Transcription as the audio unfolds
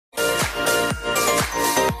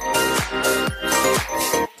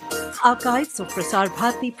Archives of Prasar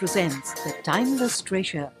Bharati presents the timeless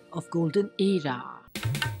treasure of golden era.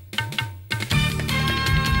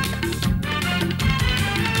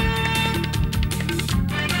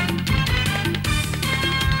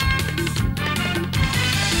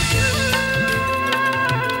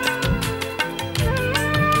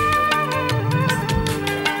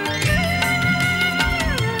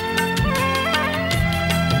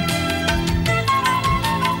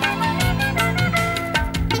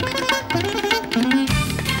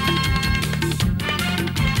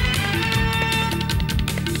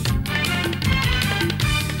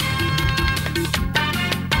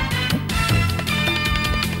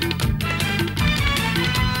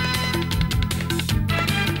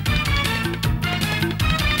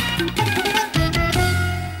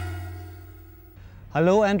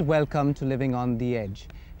 Hello and welcome to Living on the Edge.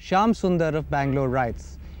 Shyam Sundar of Bangalore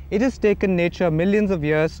writes, "It has taken nature millions of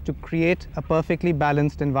years to create a perfectly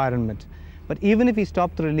balanced environment. But even if we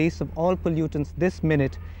stop the release of all pollutants this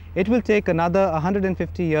minute, it will take another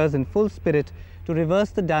 150 years in full spirit to reverse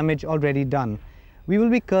the damage already done. We will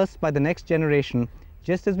be cursed by the next generation,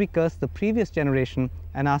 just as we cursed the previous generation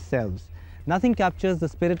and ourselves." Nothing captures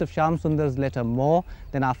the spirit of Shyam Sundar's letter more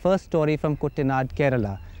than our first story from Kuttanad,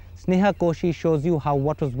 Kerala. Sneha Koshi shows you how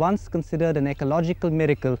what was once considered an ecological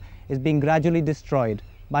miracle is being gradually destroyed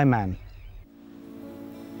by man.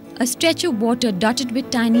 A stretch of water dotted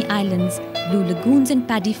with tiny islands, blue lagoons and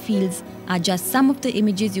paddy fields are just some of the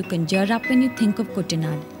images you conjure up when you think of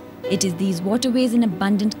Kuttanad. It is these waterways and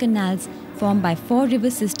abundant canals formed by 4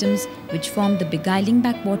 river systems which form the beguiling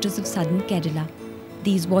backwaters of southern Kerala.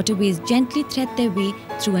 These waterways gently thread their way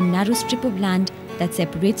through a narrow strip of land that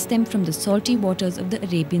separates them from the salty waters of the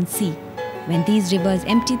Arabian Sea. When these rivers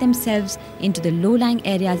empty themselves into the low-lying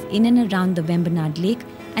areas in and around the Vembanad Lake,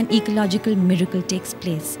 an ecological miracle takes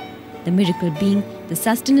place. The miracle being the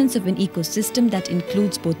sustenance of an ecosystem that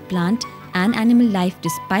includes both plant and animal life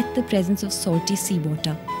despite the presence of salty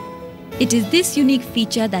seawater. It is this unique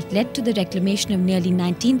feature that led to the reclamation of nearly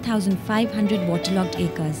 19,500 waterlogged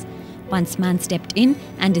acres. Once man stepped in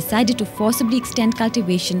and decided to forcibly extend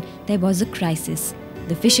cultivation, there was a crisis.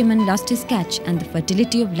 The fisherman lost his catch and the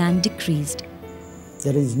fertility of land decreased.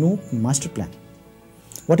 There is no master plan.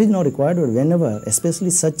 What is now required whenever, especially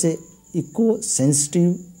such a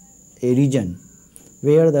eco-sensitive region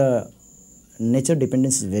where the nature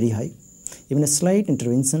dependence is very high, even a slight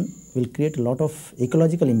intervention will create a lot of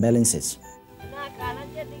ecological imbalances.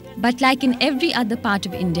 But like in every other part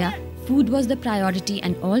of India, food was the priority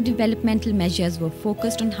and all developmental measures were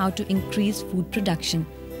focused on how to increase food production.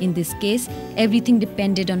 In this case, everything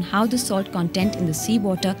depended on how the salt content in the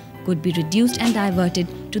seawater could be reduced and diverted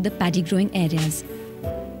to the paddy growing areas.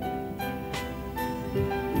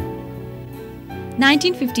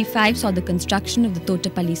 1955 saw the construction of the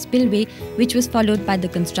Totapalli spillway, which was followed by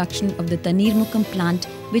the construction of the Tanirmukkam plant,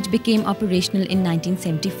 which became operational in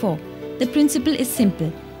 1974. The principle is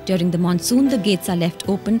simple. During the monsoon, the gates are left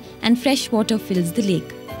open and fresh water fills the lake.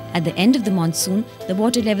 At the end of the monsoon, the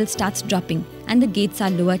water level starts dropping and the gates are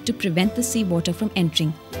lowered to prevent the seawater from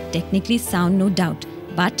entering. Technically sound, no doubt,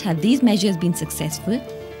 but have these measures been successful?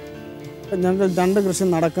 ഞങ്ങൾ രണ്ട് കൃഷി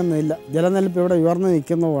നടക്കുന്നില്ല. ജലനിരപ്പ് ഇവിടെ ഉയർന്നു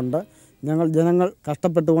നിൽക്കുന്നതുകൊണ്ട് ജനങ്ങൾ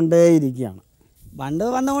കഷ്ടപ്പെട്ടുകൊണ്ടേയിരിക്കുകയാണ്. പണ്ട്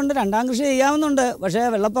വന്നുകൊണ്ട് രണ്ടാം കൃഷി ചെയ്യാവുന്നുണ്ട്, പക്ഷേ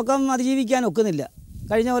വെള്ളപ്പൊക്കം അതിജീവിക്കാൻ ഒക്കുന്നില്ല.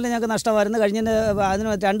 കഴിഞ്ഞ കൊല്ലം ഞങ്ങൾക്ക് നഷ്ടമായിരുന്നു, അതിന്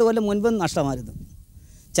 2 കൊല്ലം മുൻപും നഷ്ടമായിരുന്നു.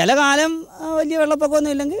 ചില കാലം വലിയ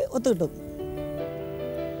വെള്ളപ്പൊക്കമൊന്നും ഇല്ലെങ്കിൽ ഒത്തുകിട്ടും.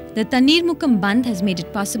 The Tanirmukkam Bandh has made it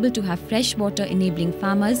possible to have fresh water, enabling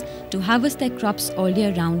farmers to harvest their crops all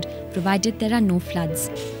year round, provided there are no floods.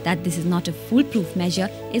 That this is not a foolproof measure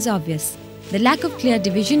is obvious. The lack of clear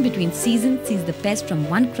division between seasons sees the pest from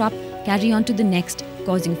one crop carry on to the next,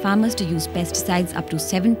 causing farmers to use pesticides up to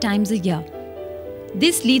 7 times a year.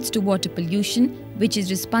 This leads to water pollution, which is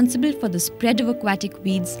responsible for the spread of aquatic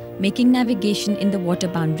weeds, making navigation in the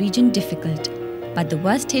waterbound region difficult. But the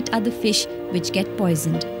worst hit are the fish, which get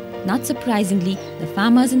poisoned. Not surprisingly, the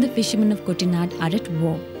farmers and the fishermen of Kuttanad are at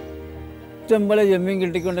war. ഇഷ്ടംപോലെ ചെമ്മീൻ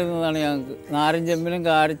കിട്ടിക്കൊണ്ടിരുന്നതാണ് ഞങ്ങൾക്ക്. നാരൻ ചെമ്മീനും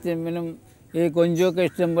കാരച്ചെമ്മീനും ഈ കൊഞ്ചുമൊക്കെ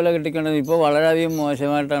ഇഷ്ടംപോലെ കിട്ടിക്കൊണ്ടിരുന്നത്. ഇപ്പോൾ വളരെയധികം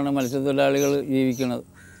മോശമായിട്ടാണ് മത്സ്യത്തൊഴിലാളികൾ ജീവിക്കുന്നത്.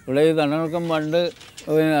 ഇവിടെ ഈ തണ്ണീർമുക്കം പണ്ട്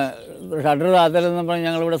ഷട്ടർ താത്തലെന്ന് പറഞ്ഞ്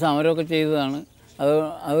ഞങ്ങളിവിടെ സമരമൊക്കെ ചെയ്തതാണ്.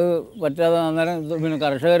 അത് പറ്റാതെ അന്നേരം പിന്നെ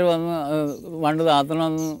കർഷകർ വന്ന് പണ്ട്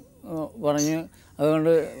താത്തണമെന്ന് പറഞ്ഞ് അതുകൊണ്ട്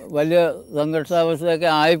വലിയ സംഘർഷാവസ്ഥയൊക്കെ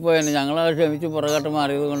ആയിപ്പോയെന്ന് ഞങ്ങളത് ക്ഷമിച്ച് പുറകോട്ട്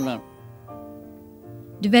മാറിയത് കൊണ്ടാണ്.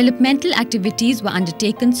 Developmental activities were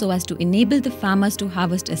undertaken so as to enable the farmers to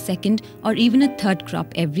harvest a second or even a third crop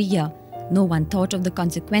every year. No one thought of the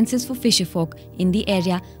consequences for fisherfolk in the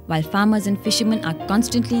area, while farmers and fishermen are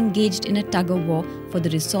constantly engaged in a tug-of-war for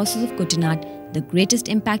the resources of Kuttanad. the greatest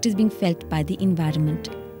impact is being felt by the environment.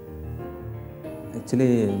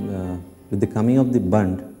 Actually, with the coming of the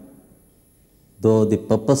bund, though the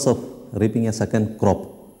purpose of reaping a second crop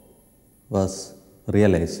was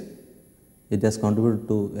realized, it has contributed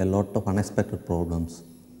to a lot of unexpected problems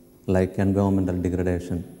like environmental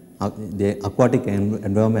degradation. The aquatic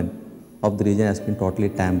environment of the region has been totally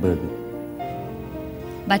tampered with.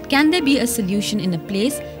 But can there be a solution in a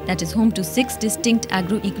place that is home to 6 distinct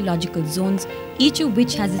agroecological zones, each of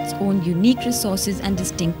which has its own unique resources and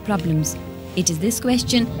distinct problems? It is this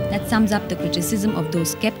question that sums up the criticism of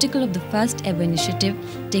those skeptical of the first ever initiative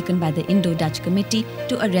taken by the Indo-Dutch Committee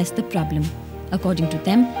to arrest the problem. According to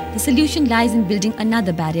them, the solution lies in building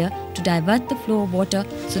another barrier to divert the flow of water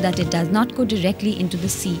so that it does not go directly into the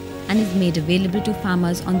sea and is made available to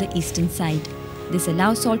farmers on the eastern side. This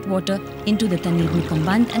allows salt water into the Tanir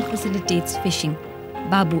Band and facilitates fishing.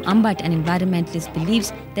 Babu Ambat, an environmentalist,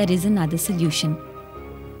 believes there is another solution.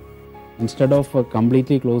 Instead of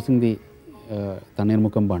completely closing the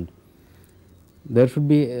Tanir Band, there should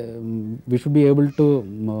be we should be able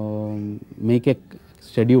to make a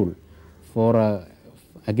schedule for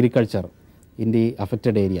agriculture in the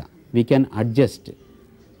affected area. We can adjust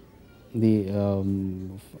the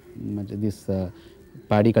this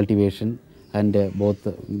paddy cultivation and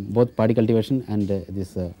both paddy cultivation and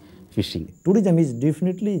this fishing. Tourism is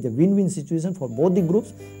definitely the win-win situation for both the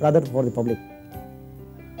groups, rather for the public.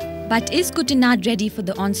 But is Kutanad ready for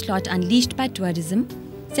the onslaught unleashed by tourism?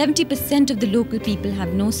 70% of the local people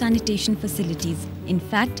have no sanitation facilities. In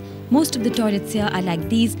fact, most of the toilets here are like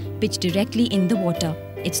these, pitched directly in the water.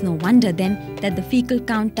 It's no wonder then that the fecal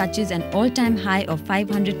count touches an all-time high of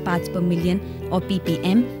 500 parts per million or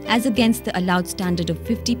ppm as against the allowed standard of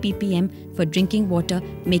 50 ppm for drinking water,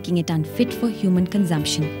 making it unfit for human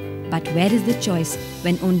consumption. But where is the choice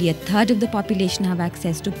when only a third of the population have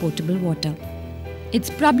access to potable water? It's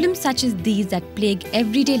problems such as these that plague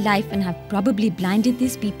everyday life and have probably blinded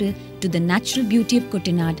these people to the natural beauty of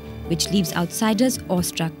Kutanad, which leaves outsiders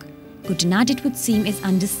awestruck. Kutanad, it would seem, is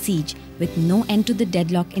under siege with no end to the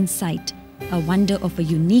deadlock in sight, a wonder of a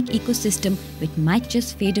unique ecosystem which might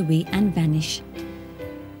just fade away and vanish.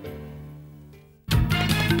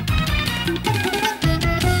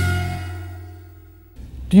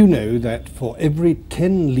 Do you know that for every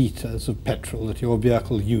 10 litres of petrol that your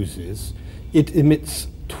vehicle uses, it emits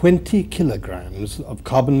 20 kilograms of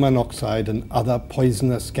carbon monoxide and other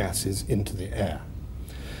poisonous gases into the air?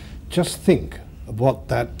 Just think of what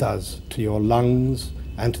that does to your lungs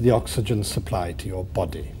and to the oxygen supply to your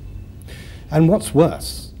body. And what's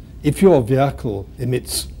worse, if your vehicle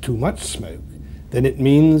emits too much smoke, then it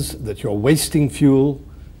means that you're wasting fuel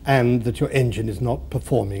and that your engine is not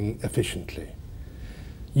performing efficiently.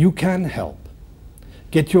 You can help.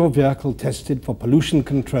 Get your vehicle tested for pollution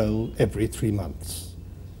control every 3 months.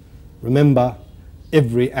 Remember,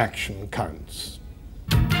 every action counts.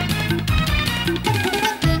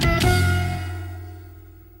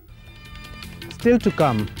 Still to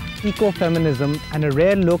come, ecofeminism and a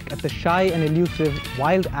rare look at the shy and elusive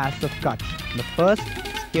wild ass of Kutch. But first,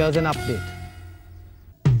 here's an update.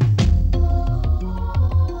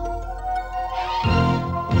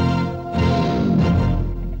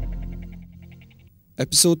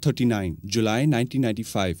 Episode 39, July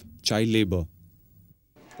 1995, Child Labour.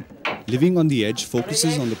 Living on the Edge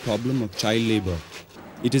focuses on the problem of child labour.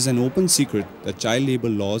 It is an open secret that child labour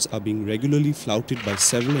laws are being regularly flouted by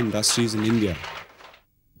several industries in India.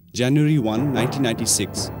 January 1,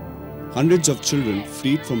 1996. Hundreds of children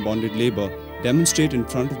freed from bonded labour demonstrate in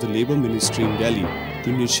front of the Labour Ministry in Delhi to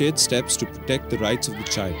initiate steps to protect the rights of the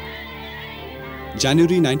child.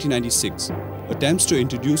 January 1996. Attempts to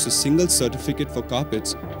introduce a single certificate for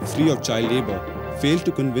carpets free of child labour failed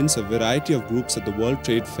to convince a variety of groups at the World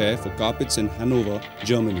Trade Fair for carpets in Hanover,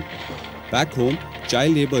 Germany. Back home,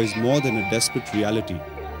 child labour is more than a desperate reality.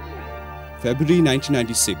 February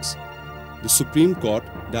 1996. The Supreme Court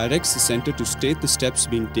directs the centre to state the steps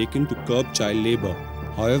being taken to curb child labour.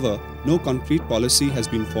 However, no concrete policy has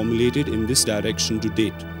been formulated in this direction to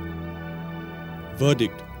date.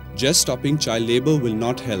 Verdict: just stopping child labour will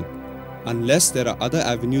not help. Unless there are other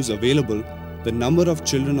avenues available, the number of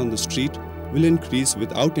children on the street will increase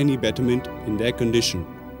without any betterment in their condition.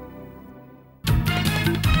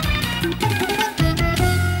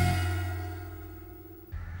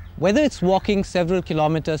 Whether it's walking several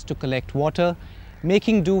kilometers to collect water,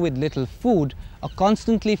 making do with little food, or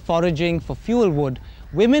constantly foraging for fuel wood,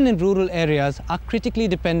 women in rural areas are critically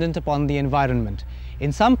dependent upon the environment.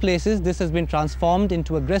 In some places, this has been transformed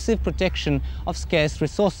into aggressive protection of scarce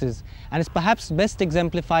resources, and is perhaps best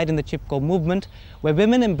exemplified in the Chipko movement, where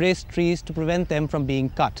women embrace trees to prevent them from being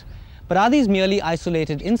cut. But are these merely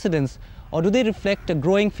isolated incidents, or do they reflect a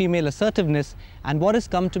growing female assertiveness and what has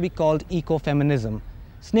come to be called ecofeminism?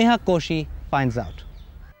 Sneha Koshi finds out.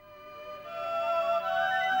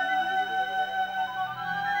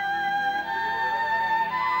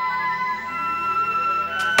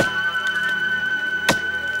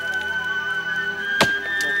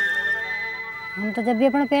 हम तो जब भी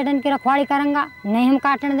अपने पेड़ की रखवाली करेंगे, नहीं हम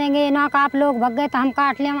काटने देंगे, ना का आप लोग भग गए तो हम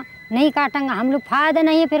काट लेंगे, नहीं काटेंगे, हम लोग फायदा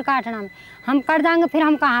नहीं है फिर काटना में, हम कर देंगे फिर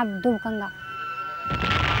हम कहाँ डूबेंगे।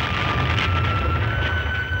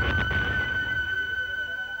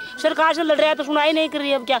 सरकार से लड़ रहा है तो सुनाई नहीं कर रही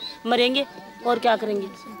है, अब क्या मरेंगे और क्या करेंगे।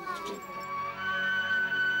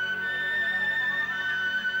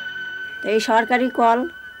 तो ये सरकारी कल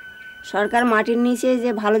सरकार माटिर नीचे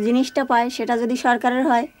जे भालो जिनिसटा पाय सेटा यदि सरकारेर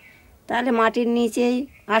हय ताहले माटिर नीचेई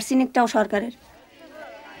आर्सेनिकटाও सरकारेर।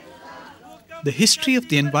 The history of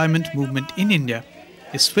the environment movement in India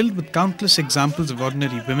is filled with countless examples of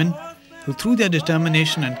ordinary women who, through their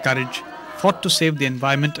determination and courage, fought to save the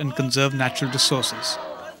environment and conserve natural resources.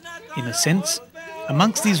 In a sense,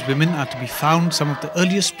 amongst these women are to be found some of the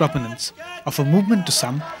earliest proponents of a movement to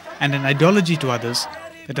some and an ideology to others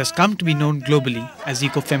that has come to be known globally as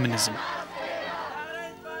ecofeminism.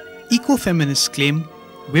 Ecofeminists claim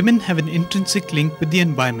women have an intrinsic link with the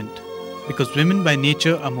environment because women by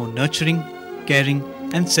nature are more nurturing, caring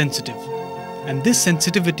and sensitive, and this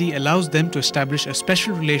sensitivity allows them to establish a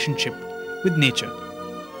special relationship with nature.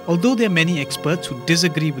 Although there are many experts who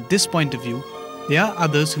disagree with this point of view, there are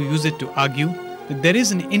others who use it to argue that there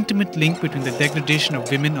is an intimate link between the degradation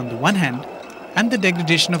of women on the one hand and the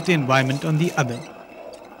degradation of the environment on the other.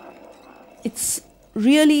 It's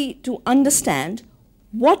really to understand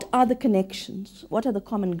what are the connections, what are the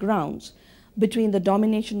common grounds between the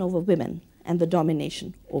domination over women and the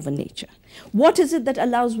domination over nature. What is it that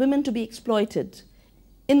allows women to be exploited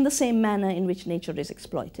in the same manner in which nature is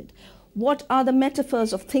exploited? What are the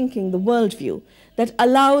metaphors of thinking, the worldview, that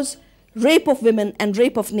allows rape of women and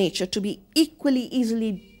rape of nature to be equally easily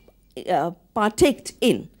partaked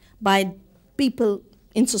in by people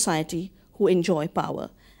in society who enjoy power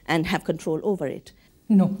and have control over it?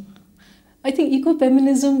 No. I think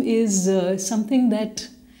ecofeminism is something that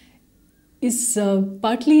is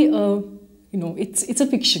partly, it's a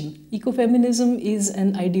fiction. Ecofeminism is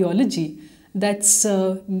an ideology that's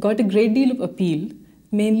got a great deal of appeal,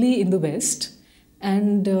 mainly in the West.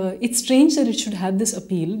 And it's strange that it should have this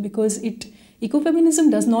appeal because ecofeminism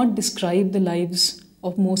does not describe the lives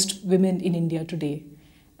of most women in India today.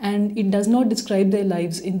 And it does not describe their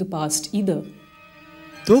lives in the past either.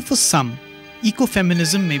 Though for some,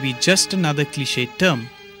 ecofeminism may be just another cliched term,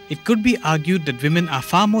 it could be argued that women are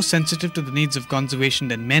far more sensitive to the needs of conservation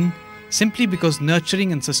than men, simply because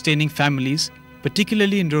nurturing and sustaining families,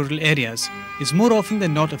 particularly in rural areas, is more often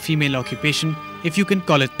than not a female occupation, if you can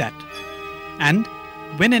call it that. And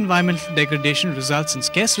when environmental degradation results in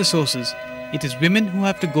scarce resources, it is women who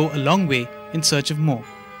have to go a long way in search of more.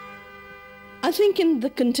 I think in the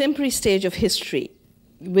contemporary stage of history,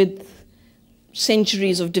 with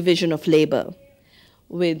centuries of division of labor,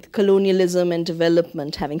 with colonialism and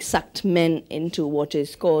development having sucked men into what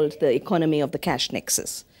is called the economy of the cash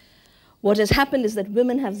nexus, what has happened is that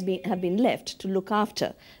women have been left to look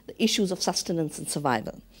after the issues of sustenance and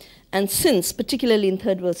survival. And since, particularly in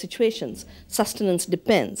third world situations, sustenance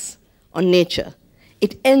depends on nature,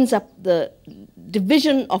 it ends up the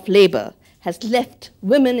division of labor has left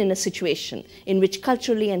women in a situation in which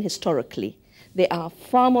culturally and historically they are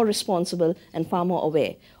far more responsible and far more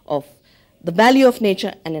aware of the value of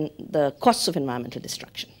nature and the costs of environmental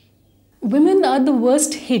destruction. Women are the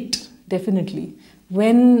worst hit, definitely,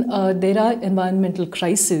 when there are environmental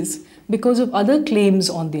crises because of other claims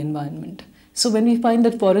on the environment. So when we find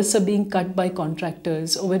that forests are being cut by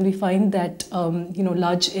contractors, or when we find that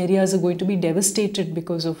large areas are going to be devastated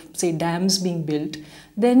because of, say, dams being built,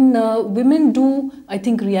 then women do, I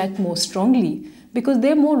think, react more strongly because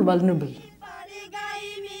they're more vulnerable.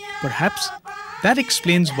 Perhaps that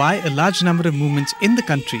explains why a large number of movements in the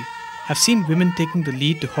country have seen women taking the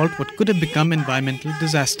lead to halt what could have become environmental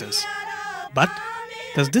disasters. But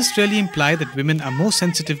does this really imply that women are more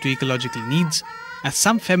sensitive to ecological needs, as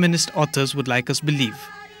some feminist authors would like us believe?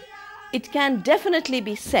 It can definitely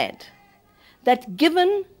be said that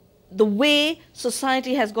given the way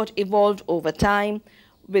society has got evolved over time,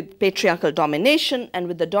 with patriarchal domination and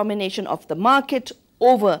with the domination of the market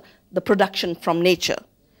over the production from nature,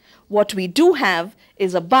 what we do have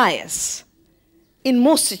is a bias in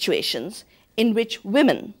most situations in which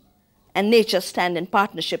women and nature stand in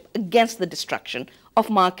partnership against the destruction of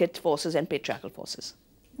market forces and patriarchal forces.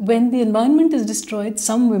 When the environment is destroyed,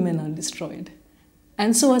 some women are destroyed.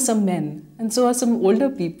 and so are some men, and so are some older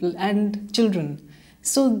people and children.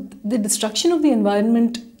 So the destruction of the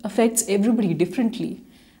environment affects everybody differently,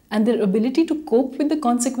 and their ability to cope with the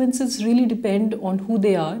consequences really depend on who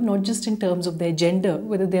they are, not just in terms of their gender,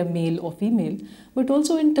 whether they are male or female, but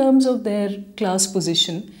also in terms of their class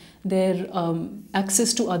position, their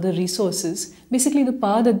access to other resources, basically the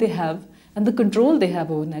power that they have and the control they have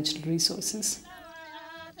over natural resources.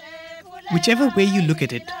 Whichever way you look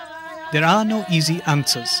at it, there are no easy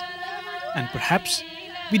answers, and perhaps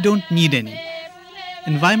we don't need any.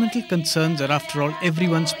 Environmental concerns are, after all,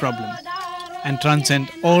 everyone's problem and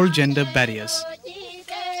transcend all gender barriers.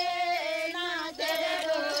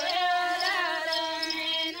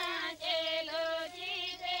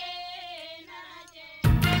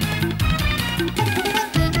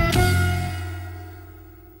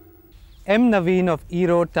 M. Naveen of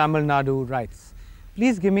Erode, Tamil Nadu writes,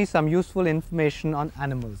 please give me some useful information on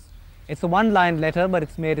animals. It's a one-line letter, but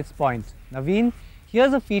it's made its point. Naveen,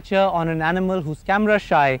 here's a feature on an animal who's camera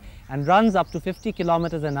shy and runs up to 50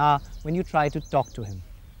 kilometers an hour when you try to talk to him.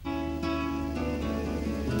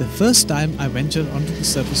 The first time I ventured onto the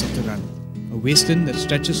surface of the run, a wasteland that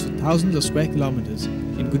stretches for thousands of square kilometers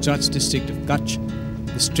in Gujarat's district of Kutch,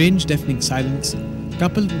 the strange deafening silence,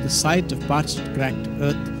 coupled with the sight of parched, cracked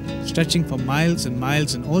earth stretching for miles and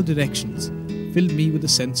miles in all directions, filled me with a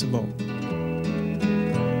sense of awe.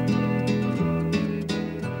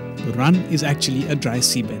 The run is actually a dry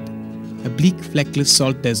seabed, a bleak, fleckless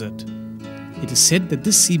salt desert. It is said that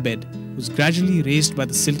this seabed was gradually raised by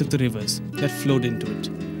the silt of the rivers that flowed into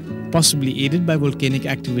it, possibly aided by volcanic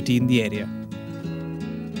activity in the area.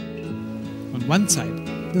 On one side,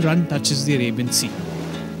 the run touches the Arabian Sea.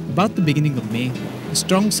 About the beginning of May, the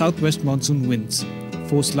strong southwest monsoon winds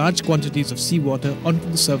force large quantities of seawater onto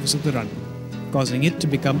the surface of the run, causing it to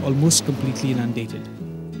become almost completely inundated.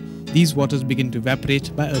 These waters begin to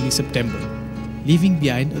evaporate by early September, leaving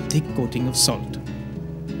behind a thick coating of salt.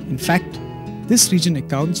 In fact, this region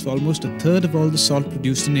accounts for almost a third of all the salt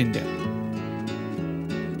produced in India.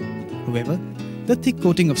 However, the thick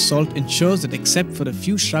coating of salt ensures that except for a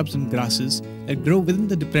few shrubs and grasses that grow within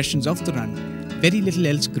the depressions of the run, very little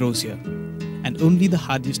else grows here, and only the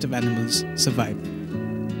hardiest of animals survive.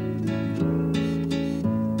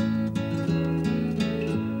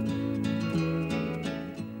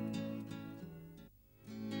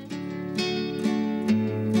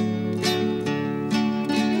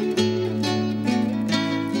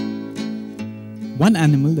 One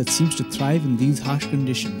animal that seems to thrive in these harsh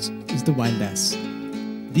conditions is the wild ass.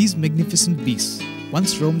 These magnificent beasts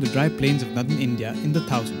once roamed the dry plains of northern India in the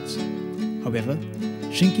thousands. However,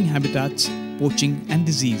 shrinking habitats, poaching and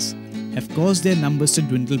disease have caused their numbers to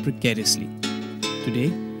dwindle precariously. Today,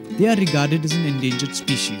 they are regarded as an endangered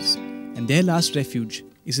species, and their last refuge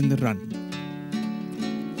is in the run.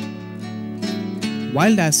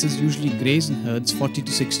 Wild asses usually graze in herds 40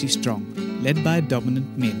 to 60 strong, led by a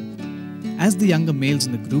dominant male. As the younger males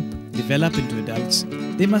in the group develop into adults,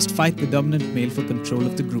 they must fight the dominant male for control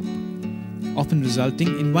of the group, often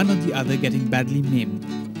resulting in one or the other getting badly maimed.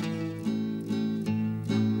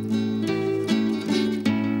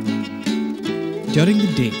 During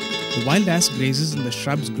the day, the wild ass grazes in the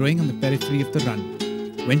shrubs growing on the periphery of the run,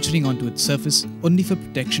 venturing onto its surface only for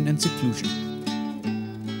protection and seclusion.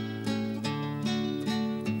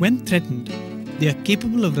 When threatened, they are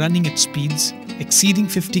capable of running at speeds exceeding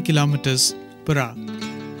 50 kilometers per hour.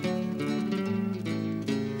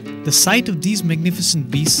 The sight of these magnificent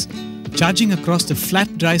beasts charging across the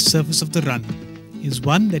flat, dry surface of the run is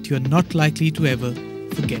one that you are not likely to ever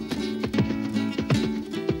forget.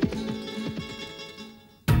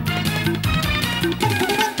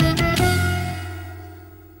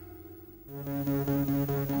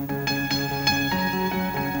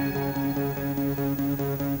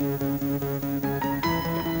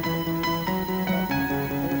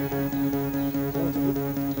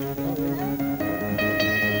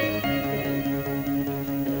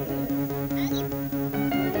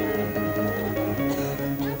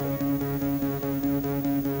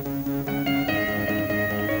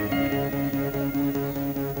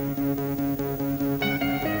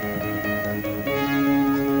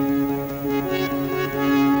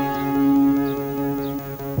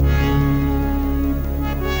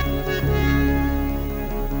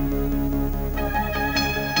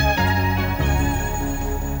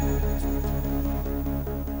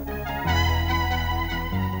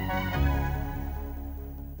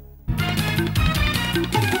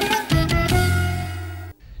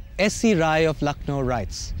 S.C. Rai of Lucknow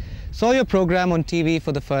writes, saw your program on TV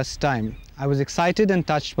for the first time. I was excited and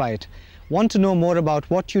touched by it. Want to know more about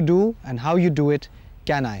what you do and how you do it?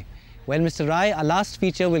 Can I? Well, Mr. Rai, our last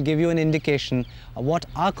feature will give you an indication of what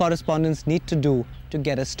our correspondents need to do to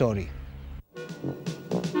get a story.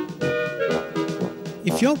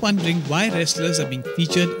 If you're wondering why wrestlers are being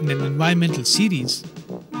featured in an environmental series,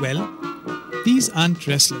 well, these aren't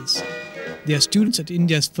wrestlers. They are students at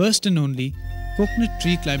India's first and only Coconut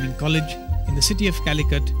Tree Climbing College in the city of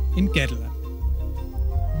Calicut in Kerala.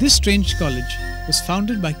 This strange college was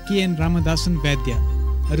founded by K.N. Ramadasan Vaidya,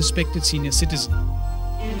 a respected senior citizen.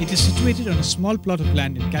 It is situated on a small plot of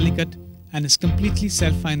land in Calicut and is completely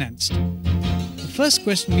self-financed. The first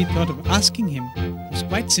question we thought of asking him was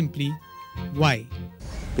quite simply, why?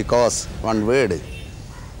 Because one word,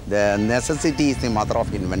 the necessity is the mother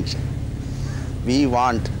of invention. We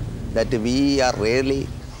want that we are really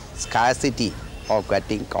scarcity of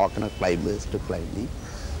getting coconut climbers to climb the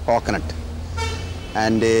coconut.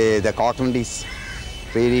 And the coconut is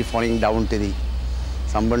really falling down to the,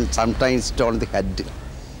 sometimes on the head.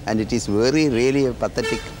 And it is really a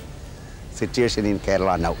pathetic situation in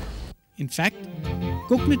Kerala now. In fact,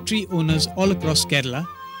 coconut tree owners all across Kerala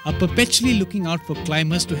are perpetually looking out for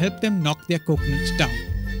climbers to help them knock their coconuts down.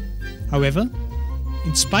 However,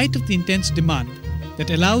 in spite of the intense demand that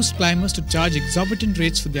allows climbers to charge exorbitant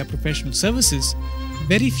rates for their professional services,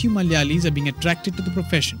 very few Malayalis are being attracted to the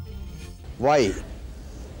profession. Why?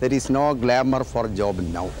 There is no glamour for job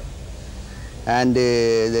now. And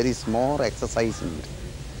there is more exercise in it.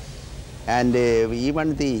 And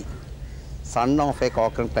even the son of a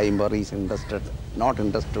coconut climber is not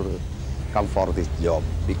interested to come for this job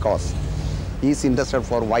because he is interested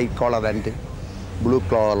for white collar and blue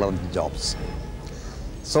collar jobs.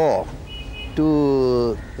 So,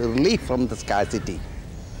 to relieve from the scarcity,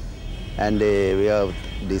 and we have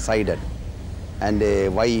decided, and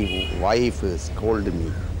my wife scolded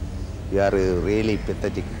me, we are really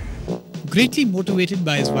pathetic. Greatly motivated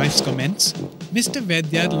by his wife's comments, Mr.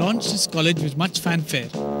 Vaidya launched his college with much fanfare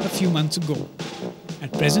a few months ago.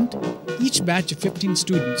 At present, each batch of 15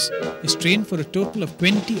 students is trained for a total of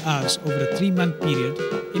 20 hours over a 3-month period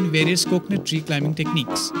in various coconut tree climbing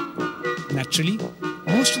techniques. Naturally,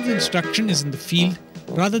 most of the instruction is in the field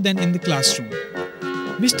rather than in the classroom.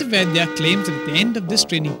 Mr. Vaidya claims that at the end of this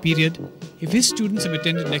training period, if his students have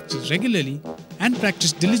attended lectures regularly and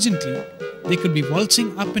practiced diligently, they could be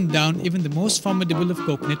waltzing up and down even the most formidable of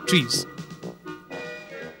coconut trees.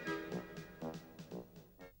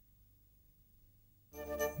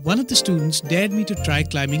 One of the students dared me to try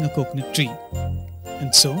climbing a coconut tree,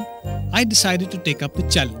 and so I decided to take up the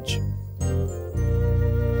challenge.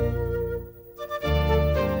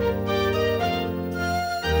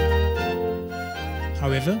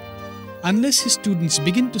 However, unless his students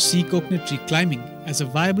begin to see coconut tree climbing as a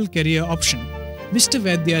viable career option, Mr.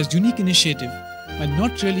 Vaidya's unique initiative might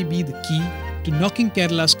not really be the key to knocking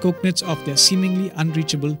Kerala's coconuts off their seemingly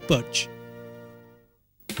unreachable perch.